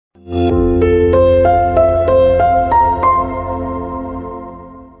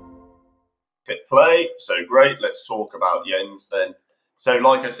Okay, so great. Let's talk about yens then. So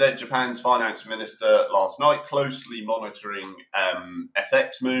like I said, Japan's finance minister last night closely monitoring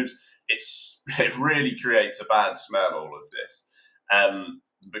FX moves. It really creates a bad smell, all of this,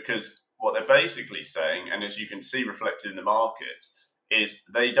 because what they're basically saying, and as you can see reflected in the markets, is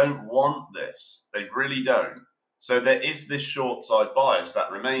they don't want this. They really don't. So there is this short side bias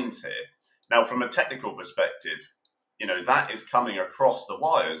that remains here. Now, from a technical perspective, you know, that is coming across the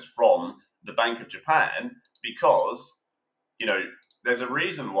wires from the Bank of Japan because, you know, there's a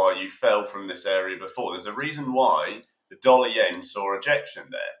reason why you fell from this area before. There's a reason why the dollar yen saw rejection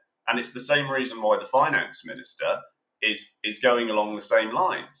there. And it's the same reason why the finance minister is going along the same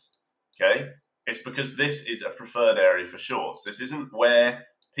lines. Okay? It's because this is a preferred area for shorts. This isn't where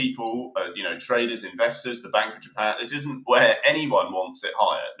people, you know, traders, investors, the Bank of Japan, this isn't where anyone wants it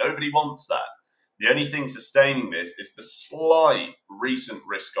higher. Nobody wants that. The only thing sustaining this is the slight recent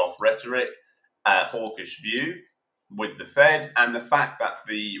risk-off rhetoric, hawkish view with the Fed, and the fact that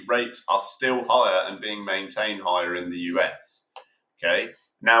the rates are still higher and being maintained higher in the US. Okay,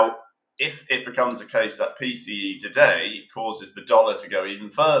 now if it becomes a case that PCE today causes the dollar to go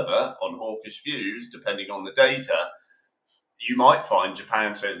even further on hawkish views, depending on the data, you might find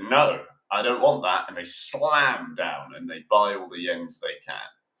Japan says, no, I don't want that, and they slam down and they buy all the yens they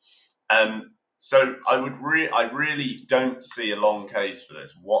can. So I really don't see a long case for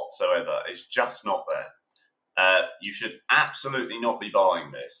this whatsoever. It's just not there. You should absolutely not be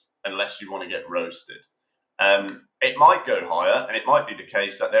buying this unless you want to get roasted. It might go higher, and it might be the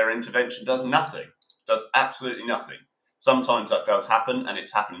case that their intervention does nothing, does absolutely nothing. Sometimes that does happen, and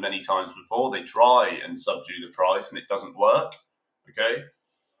it's happened many times before. They try and subdue the price, and it doesn't work. Okay,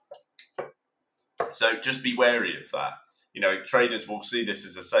 so just be wary of that. You know, traders will see this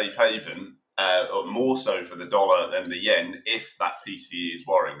as a safe haven, or more so for the dollar than the yen, if that PCE is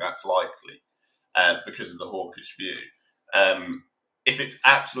worrying. That's likely because of the hawkish view. If it's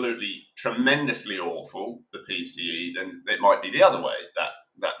absolutely tremendously awful, the PCE, then it might be the other way,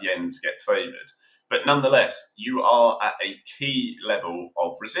 that yens get favoured. But nonetheless, you are at a key level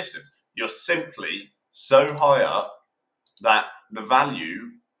of resistance. You're simply so high up that the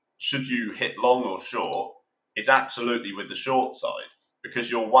value, should you hit long or short, is absolutely with the short side, because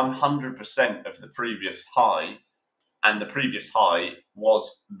you're 100% of the previous high, and the previous high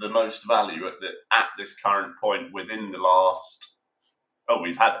was the most value at this current point within the last. Oh,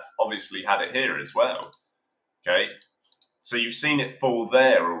 we've obviously had it here as well. Okay, so you've seen it fall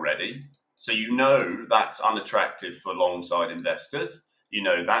there already. So you know that's unattractive for long side investors. You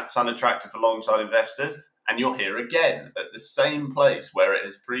know that's unattractive for long side investors, and you're here again at the same place where it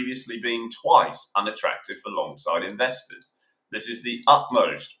has previously been twice unattractive for long side investors. This is the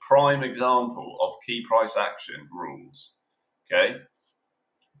utmost prime example of key price action rules. Okay,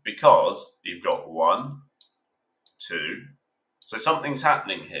 because you've got 1, 2. So something's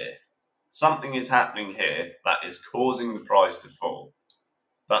happening here. Something is happening here that is causing the price to fall.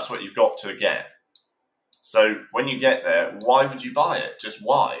 That's what you've got to get. So when you get there, why would you buy it? Just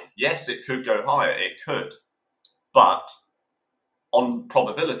why? Yes, it could go higher. It could. But on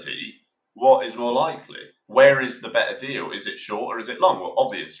probability, what is more likely? Where is the better deal? Is it short or is it long? Well,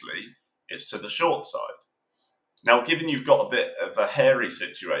 obviously, it's to the short side. Now, given you've got a bit of a hairy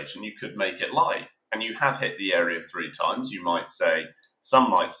situation, you could make it light. And you have hit the area 3 times. You might say, some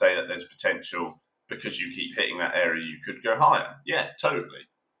might say that there's potential because you keep hitting that area, you could go higher. Yeah, totally.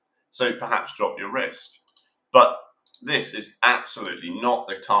 So perhaps drop your risk. But this is absolutely not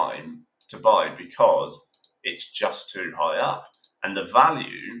the time to buy because it's just too high up. And the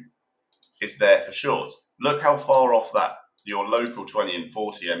value is there for short. Look how far off that your local 20 and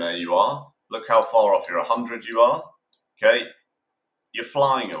 40 MA you are. Look how far off your 100 you are. Okay, you're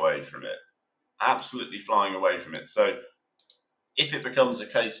flying away from it. Absolutely flying away from it. So if it becomes a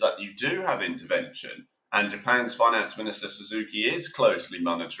case that you do have intervention, and Japan's finance minister Suzuki is closely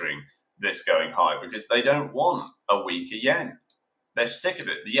monitoring this going high because they don't want a weaker yen. They're sick of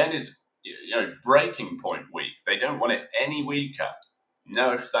it. The yen is, you know, breaking point weak. They don't want it any weaker.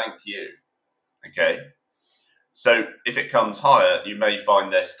 No, thank you. Okay. So if it comes higher, you may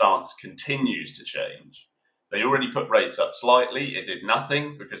find their stance continues to change. They already put rates up slightly. It did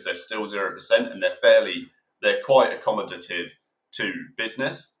nothing because they're still 0% and they're quite accommodative to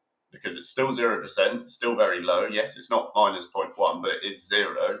business because it's still 0%, still very low. Yes, it's not minus 0.1, but it is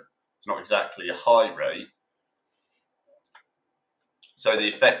 0. It's not exactly a high rate. So the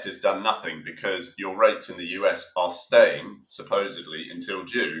effect has done nothing because your rates in the US are staying supposedly until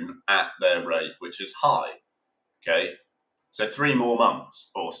June at their rate, which is high. Okay, so 3 more months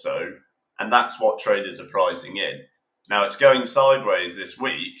or so, and that's what traders are pricing in. Now it's going sideways this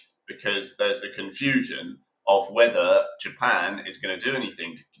week, because there's a confusion of whether Japan is going to do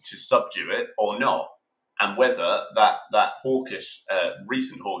anything to subdue it or not, and whether that hawkish,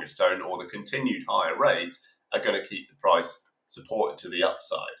 recent hawkish tone or the continued higher rates are going to keep the price supported to the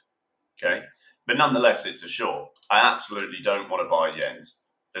upside. Okay, but nonetheless, it's a short. I absolutely don't want to buy yens.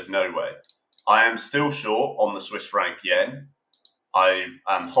 There's no way. I am still short on the Swiss franc yen. I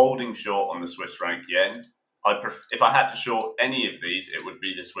am holding short on the Swiss franc yen. If I had to short any of these, it would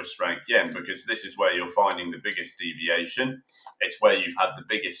be the Swiss franc yen, because this is where you're finding the biggest deviation. It's where you've had the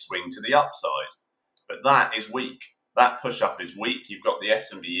biggest swing to the upside. But that is weak. That push up is weak. You've got the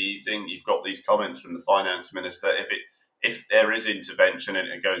S&P easing. You've got these comments from the finance minister. If there is intervention and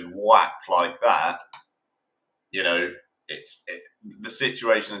it goes whack like that, you know, the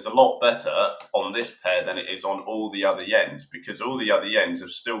situation is a lot better on this pair than it is on all the other yens, because all the other yens have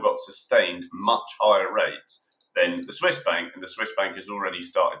still got sustained much higher rates than the Swiss bank, and the Swiss bank has already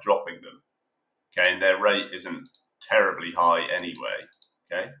started dropping them. Okay, and their rate isn't terribly high anyway.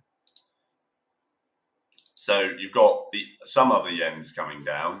 Okay, so you've got some other yens coming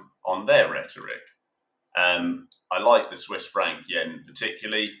down on their rhetoric. I like the Swiss franc yen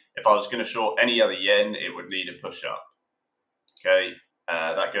particularly. If I was going to short any other yen, it would need a push up. Okay,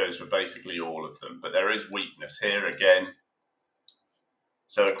 that goes for basically all of them, but there is weakness here again.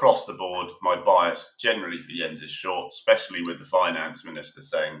 So across the board, my bias generally for yens is short, especially with the finance minister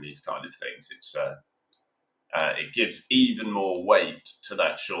saying these kind of things. It gives even more weight to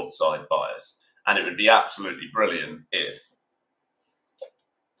that short side bias, and it would be absolutely brilliant if,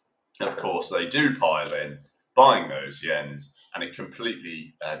 of course, they do pile in buying those yens, and it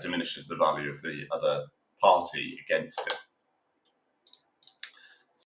completely diminishes the value of the other party against it.